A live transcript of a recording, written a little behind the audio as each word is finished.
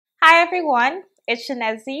Hi everyone, it's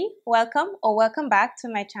Nezzle. Welcome back to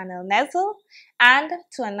my channel Nezzle and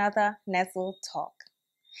to another Nezzle Talk.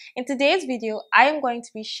 In today's video, I am going to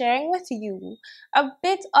be sharing with you a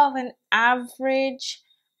bit of an average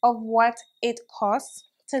of what it costs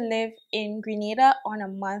to live in Grenada on a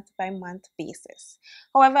month-by-month basis.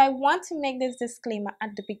 However, I want to make this disclaimer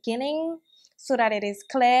at the beginning so that it is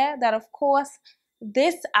clear that, of course,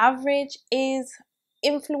 this average is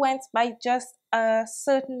influenced by just a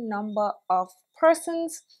certain number of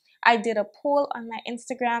persons. I did a poll on my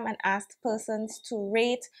Instagram and asked persons to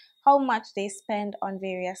rate how much they spend on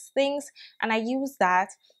various things, and I used that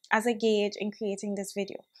as a gauge in creating this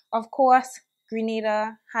video. Of course,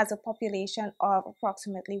 Grenada has a population of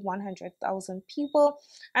approximately 100,000 people,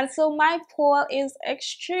 and so my poll is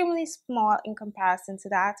extremely small in comparison to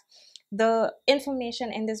that. The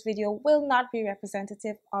information in this video will not be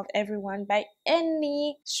representative of everyone by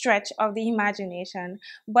any stretch of the imagination,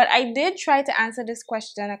 but I did try to answer this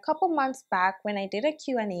question a couple months back when I did a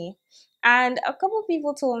Q&A, and a couple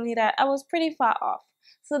people told me that I was pretty far off.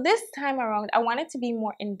 So this time around, I wanted to be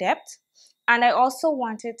more in-depth, and I also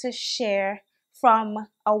wanted to share from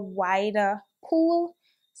a wider pool,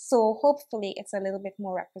 so hopefully it's a little bit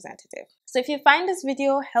more representative. So if you find this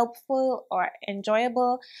video helpful or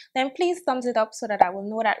enjoyable, then please thumbs it up so that I will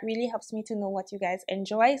know. That really helps me to know what you guys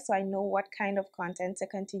enjoy, so I know what kind of content to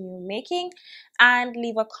continue making. And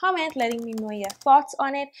leave a comment letting me know your thoughts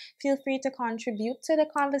on it. Feel free to contribute to the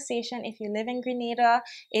conversation if you live in Grenada,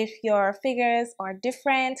 if your figures are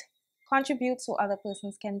different. Contribute so other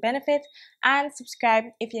persons can benefit, and subscribe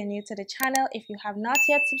if you're new to the channel. If you have not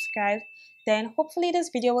yet subscribed, then hopefully this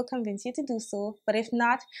video will convince you to do so. But if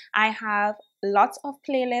not, I have lots of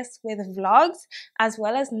playlists with vlogs as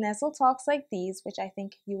well as Nezzle Talks like these, which I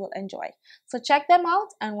think you will enjoy. So check them out,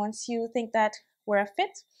 and once you think that we're a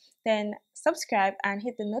fit, then subscribe and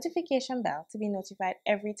hit the notification bell to be notified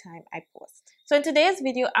every time I post. So in today's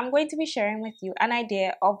video, I'm going to be sharing with you an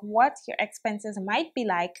idea of what your expenses might be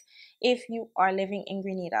like if you are living in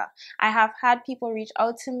Grenada. I have had people reach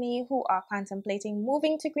out to me who are contemplating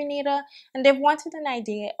moving to Grenada, and they've wanted an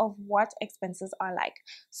idea of what expenses are like.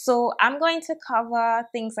 So I'm going to cover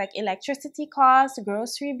things like electricity costs,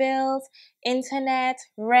 grocery bills, internet,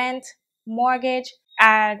 rent, mortgage,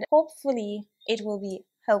 and hopefully it will be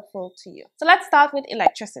helpful to you. So let's start with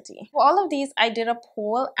electricity. For all of these, I did a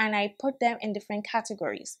poll and I put them in different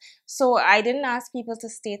categories. So I didn't ask people to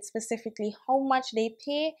state specifically how much they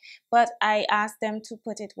pay, but I asked them to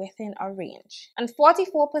put it within a range. And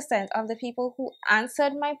 44% of the people who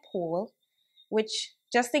answered my poll, which,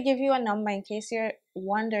 just to give you a number in case you're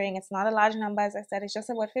wondering, it's not a large number, as I said, it's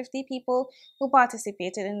just about 50 people who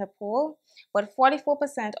participated in the poll, but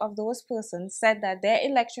 44% of those persons said that their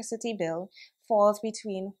electricity bill falls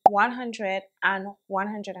between $100 and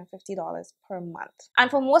 $150 per month. And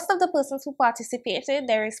for most of the persons who participated,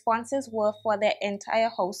 their responses were for their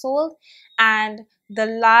entire household, and the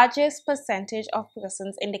largest percentage of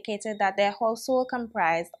persons indicated that their household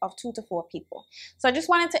comprised of 2 to 4 people. So I just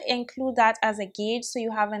wanted to include that as a gauge so you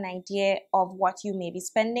have an idea of what you may be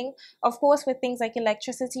spending. Of course, with things like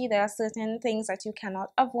electricity, there are certain things that you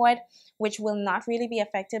cannot avoid, which will not really be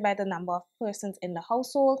affected by the number of persons in the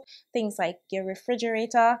household. Things like your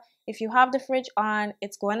refrigerator. If you have the fridge on,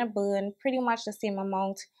 it's going to burn pretty much the same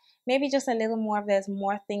amount, maybe just a little more if there's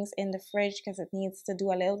more things in the fridge because it needs to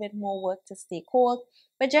do a little bit more work to stay cold.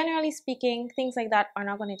 But generally speaking, things like that are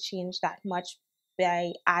not going to change that much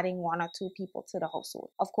by adding 1 or 2 people to the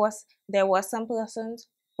household. Of course, there were some persons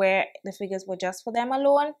where the figures were just for them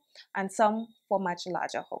alone, and some for much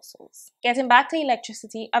larger households. Getting back to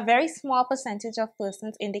electricity, a very small percentage of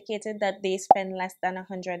persons indicated that they spend less than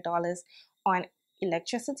 $100 on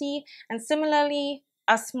electricity, and similarly,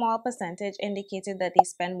 a small percentage indicated that they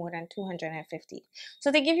spend more than $250.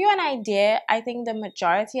 So to give you an idea, I think the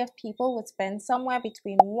majority of people would spend somewhere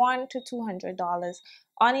between $100 to $200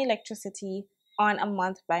 on electricity on a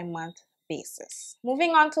month-by-month basis.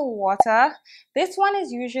 Moving on to water, this one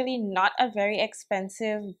is usually not a very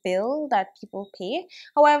expensive bill that people pay.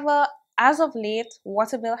 However, as of late,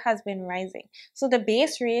 water bill has been rising. So the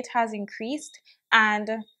base rate has increased, and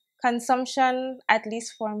consumption, at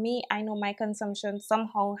least for me, I know my consumption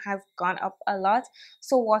somehow has gone up a lot.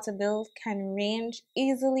 So water bill can range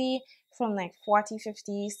easily from like $40,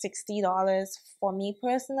 $50, $60 for me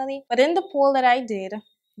personally. But in the poll that I did,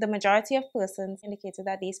 the majority of persons indicated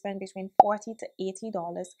that they spend between $40 to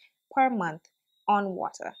 $80 per month on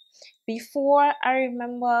water. Before, I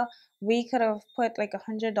remember we could have put like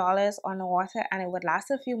 $100 on water and it would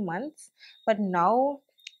last a few months, but now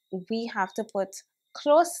we have to put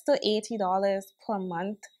close to $80 per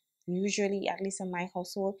month usually, at least in my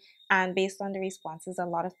household, and based on the responses, a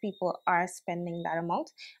lot of people are spending that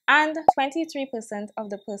amount. And 23% of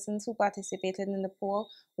the persons who participated in the poll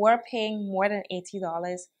were paying more than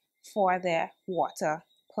 $80 for their water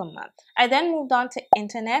per month. I then moved on to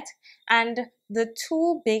internet, and the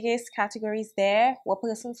two biggest categories there were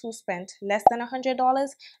persons who spent less than $100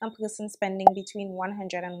 and persons spending between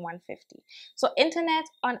 $100 and $150. So internet,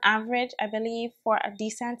 on average, I believe for a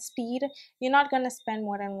decent speed, you're not going to spend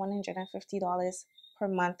more than $150 per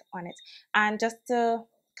month on it. And just to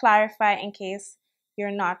clarify, in case you're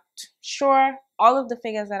not sure, all of the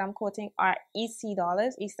figures that I'm quoting are EC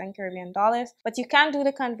dollars, Eastern Caribbean dollars, but you can do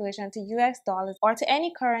the conversion to US dollars or to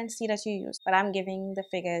any currency that you use. But I'm giving the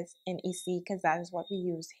figures in EC because that is what we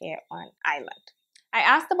use here on island. I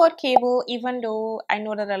asked about cable, even though I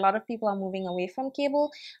know that a lot of people are moving away from cable.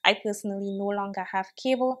 I personally no longer have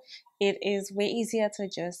cable. It is way easier to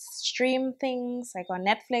just stream things like on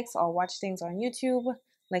Netflix or watch things on YouTube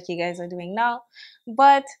like you guys are doing now.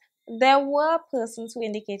 But there were persons who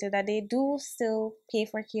indicated that they do still pay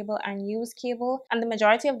for cable and use cable, and the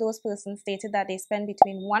majority of those persons stated that they spend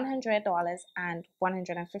between $100 and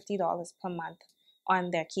 $150 per month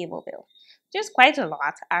on their cable bill, which is quite a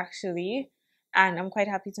lot actually, and I'm quite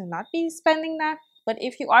happy to not be spending that. But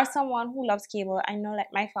if you are someone who loves cable, I know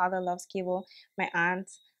like my father loves cable, my aunt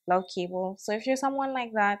love cable. So if you're someone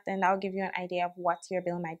like that, then that'll give you an idea of what your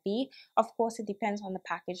bill might be. Of course, it depends on the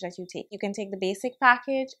package that you take. You can take the basic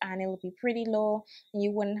package and it will be pretty low, and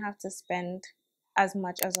you wouldn't have to spend as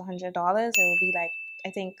much as $100. It will be like, I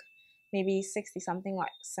think, maybe 60 something, or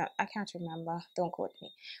so, I can't remember, don't quote me,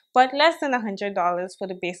 but less than $100 for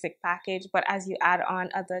the basic package. But as you add on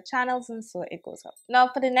other channels and so, it goes up. Now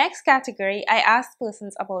for the next category, I asked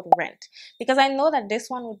persons about rent, because I know that this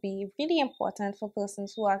one would be really important for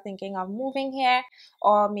persons who are thinking of moving here,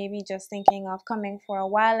 or maybe just thinking of coming for a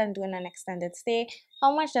while and doing an extended stay.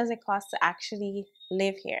 How much does it cost to actually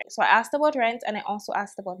live here? So I asked about rent, and I also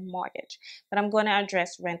asked about mortgage, but I'm going to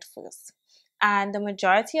address rent first. And the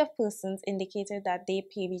majority of persons indicated that they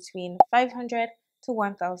pay between $500 to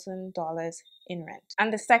 $1,000 in rent.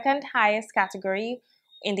 And the second highest category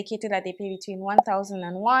indicated that they pay between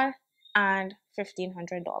 $1,001 and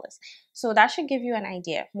 $1,500. So that should give you an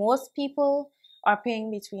idea. Most people are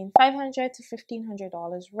paying between $500 to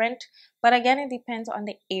 $1,500 rent, but again, it depends on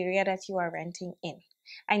the area that you are renting in.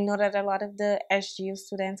 I know that a lot of the SGU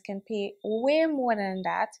students can pay way more than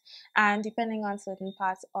that, and depending on certain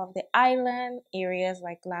parts of the island, areas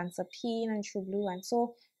like Lansapine and True Blue, and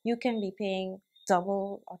so you can be paying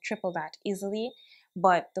double or triple that easily.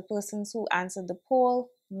 But the persons who answered the poll,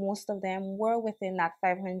 most of them were within that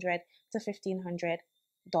 $500 to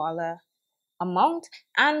 $1,500 amount.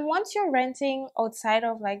 And once you're renting outside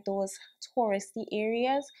of like those touristy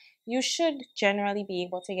areas, you should generally be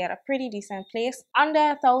able to get a pretty decent place under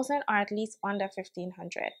 1,000 or at least under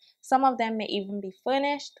 1,500. Some of them may even be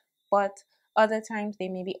furnished, but other times they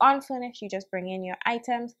may be unfurnished. You just bring in your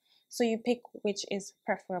items, so you pick which is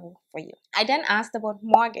preferable for you. I then asked about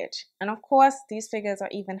mortgage, and of course these figures are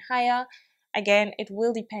even higher. Again, it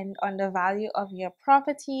will depend on the value of your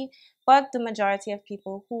property, but the majority of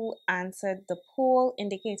people who answered the poll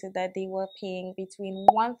indicated that they were paying between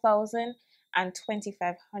 $1,000 and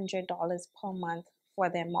 $2,500 per month for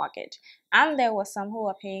their mortgage. And there were some who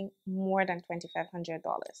were paying more than $2,500.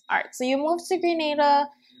 All right, so you move to Grenada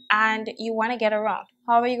and you want to get around.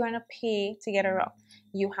 How are you going to pay to get around?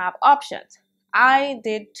 You have options. I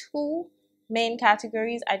did two main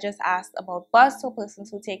categories. I just asked about bus, so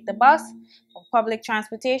persons who take the bus or public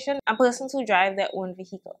transportation, and persons who drive their own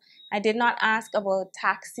vehicle. I did not ask about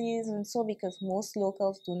taxis and so, because most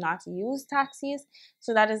locals do not use taxis,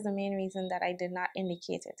 so that is the main reason that I did not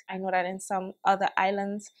indicate it. I know that in some other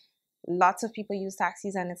islands lots of people use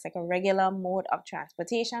taxis and it's like a regular mode of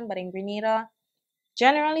transportation, but in Grenada,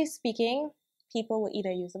 generally speaking, people will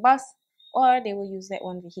either use the bus or they will use their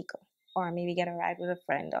own vehicle, or maybe get a ride with a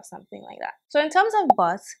friend or something like that. So in terms of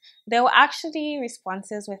bus, there were actually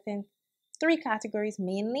responses within three categories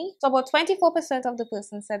mainly. So about 24% of the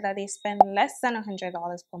persons said that they spend less than $100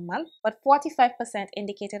 per month, but 45%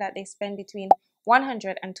 indicated that they spend between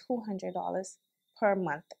 $100 and $200 per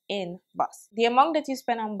month in bus. The amount that you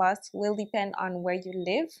spend on bus will depend on where you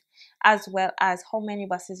live, as well as how many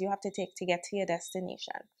buses you have to take to get to your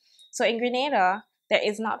destination. So in Grenada, there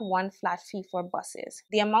is not one flat fee for buses.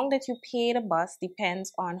 The amount that you pay the bus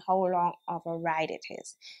depends on how long of a ride it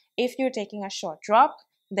is. If you're taking a short drop,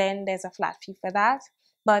 then there's a flat fee for that.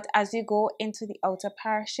 But as you go into the outer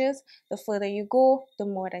parishes, the further you go, the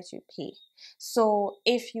more that you pay. So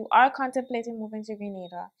if you are contemplating moving to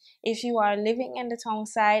Grenada, if you are living in the town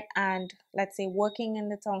side and let's say working in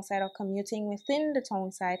the town side or commuting within the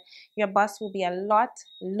town side, your bus will be a lot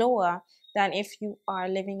lower than if you are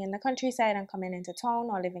living in the countryside and coming into town,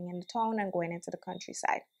 or living in the town and going into the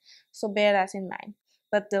countryside. So bear that in mind.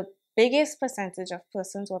 But the biggest percentage of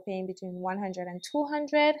persons were paying between 100 and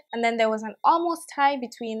 200, and then there was an almost tie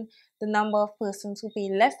between the number of persons who pay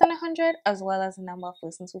less than 100 as well as the number of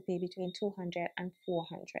persons who pay between 200 and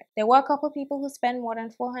 400. There were a couple people who spent more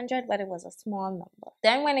than 400, but it was a small number.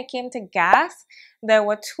 Then when it came to gas, there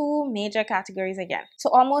were two major categories again. So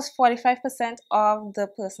almost 45% of the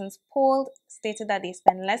persons polled stated that they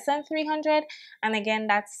spend less than 300, and again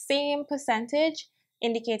that same percentage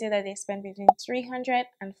indicated that they spend between 300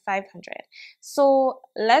 and 500. So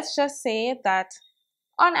let's just say that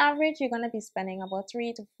on average you're going to be spending about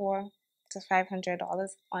 $300 to $500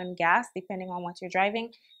 on gas, depending on what you're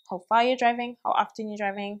driving, how far you're driving, how often you're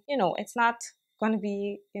driving. It's not going to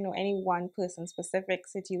be any one person specific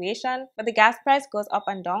situation, but the gas price goes up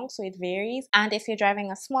and down, so it varies. And if you're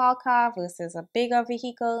driving a small car versus a bigger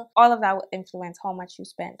vehicle, all of that will influence how much you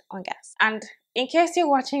spend on gas. And in case you're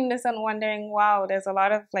watching this and wondering, wow, there's a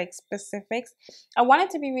lot of specifics, I want it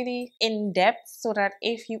to be really in depth so that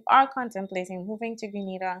if you are contemplating moving to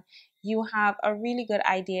Grenada, you have a really good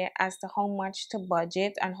idea as to how much to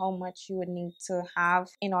budget and how much you would need to have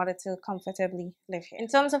in order to comfortably live here. In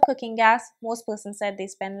terms of cooking gas, most persons said they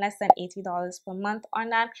spend less than $80 per month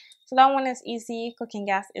on that. So that one is easy. Cooking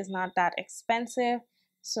gas is not that expensive.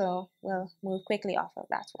 So we'll move quickly off of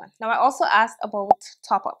that one. Now I also asked about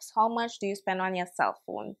top-ups. How much do you spend on your cell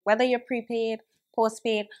phone? Whether you're prepaid,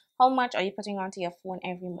 postpaid, how much are you putting onto your phone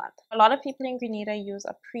every month? A lot of people in Grenada use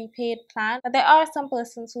a prepaid plan, but there are some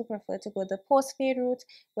persons who prefer to go the postpaid route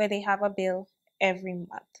where they have a bill every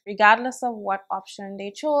month. Regardless of what option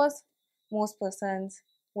they chose, most persons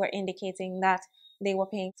were indicating that they were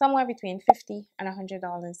paying somewhere between $50 and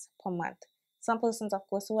 $100 per month. Some persons, of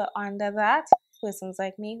course, were under that. Persons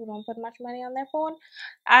like me who don't put much money on their phone,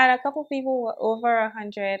 and a couple people were over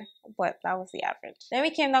 100, but that was the average. Then we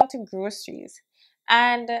came down to groceries,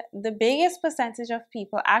 and the biggest percentage of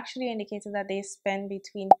people actually indicated that they spend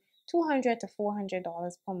between $200 to $400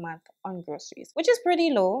 per month on groceries, which is pretty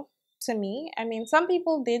low to me. I mean, some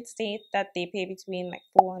people did state that they pay between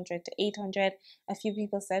 $400 to $800. A few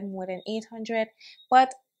people said more than $800,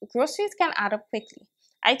 but groceries can add up quickly.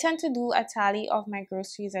 I tend to do a tally of my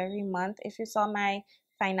groceries every month. If you saw my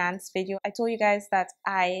finance video, I told you guys that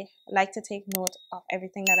I like to take note of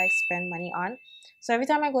everything that I spend money on. So every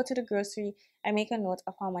time I go to the grocery, I make a note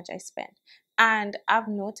of how much I spend. And I've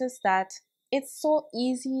noticed that it's so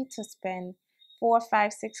easy to spend $400,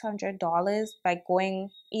 $500, $600 by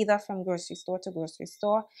going either from grocery store to grocery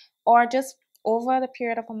store, or just over the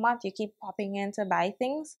period of a month you keep popping in to buy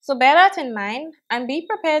things. So bear that in mind and be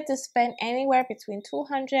prepared to spend anywhere between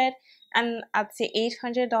 $200 and I'd say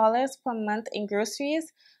 $800 per month in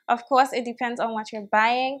groceries. Of course, it depends on what you're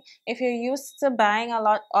buying. If you're used to buying a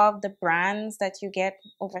lot of the brands that you get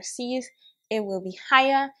overseas, it will be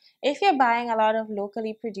higher. If you're buying a lot of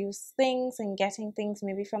locally produced things and getting things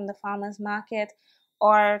maybe from the farmer's market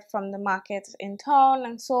or from the market in town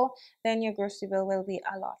and so, then your grocery bill will be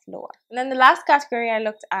a lot lower. And then the last category I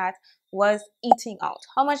looked at was eating out.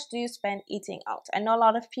 How much do you spend eating out? I know a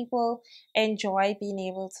lot of people enjoy being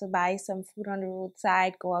able to buy some food on the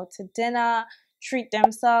roadside, go out to dinner, treat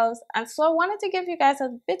themselves. And so I wanted to give you guys a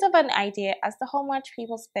bit of an idea as to how much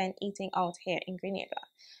people spend eating out here in Grenada.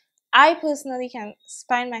 I personally can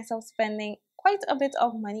find myself spending quite a bit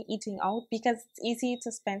of money eating out because it's easy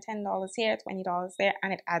to spend $10 here, $20 there,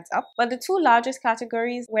 and it adds up. But the two largest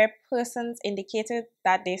categories where persons indicated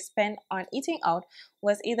that they spend on eating out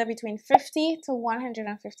was either between $50 to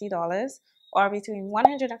 $150 or between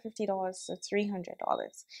 $150 to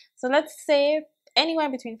 $300. So let's say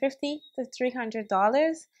anywhere between $50 to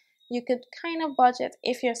 $300 you could kind of budget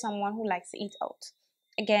if you're someone who likes to eat out.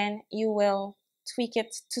 Again, you will tweak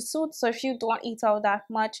it to suit. So if you don't eat out that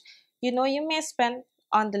much, you may spend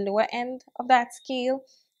on the lower end of that scale.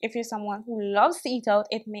 If you're someone who loves to eat out,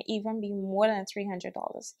 it may even be more than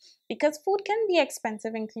 $300 because food can be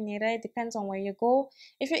expensive in Grenada. It depends on where you go.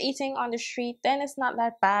 If you're eating on the street, then it's not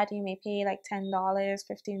that bad. You may pay like $10,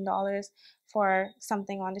 $15 for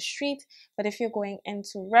something on the street. But if you're going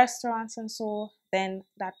into restaurants and so, then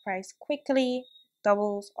that price quickly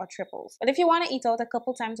doubles or triples. But if you want to eat out a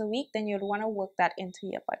couple times a week, then you'd want to work that into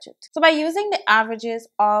your budget. So by using the averages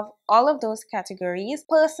of all of those categories,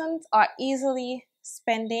 persons are easily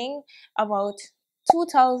spending about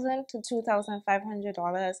 $2,000 to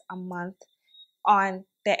 $2,500 a month on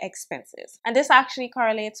their expenses. And this actually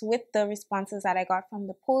correlates with the responses that I got from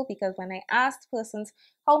the poll, because when I asked persons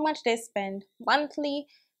how much they spend monthly,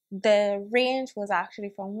 the range was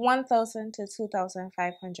actually from $1,000 to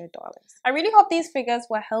 $2,500. I really hope these figures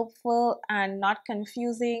were helpful and not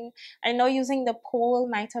confusing. I know using the poll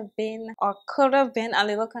might have been or could have been a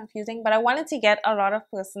little confusing, but I wanted to get a lot of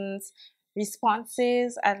persons'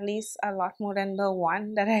 responses, at least a lot more than the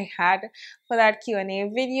one that I had for that Q&A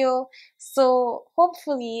video. So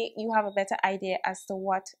hopefully you have a better idea as to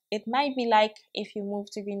what it might be like if you move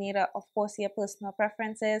to Grenada. Of course, your personal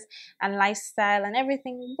preferences and lifestyle and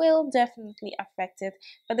everything will definitely affect it,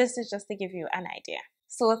 but this is just to give you an idea.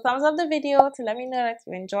 So thumbs up the video to let me know that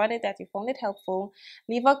you enjoyed it, that you found it helpful.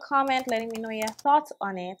 Leave a comment letting me know your thoughts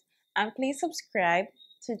on it, and please subscribe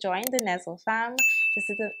to join the Nezzle fam. This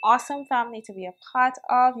is an awesome family to be a part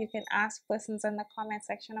of. You can ask persons in the comment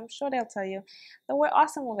section. I'm sure they'll tell you that we're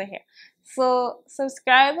awesome over here. So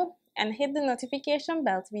subscribe and hit the notification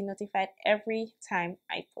bell to be notified every time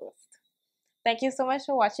I post. Thank you so much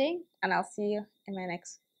for watching, and I'll see you in my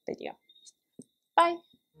next video.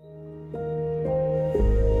 Bye.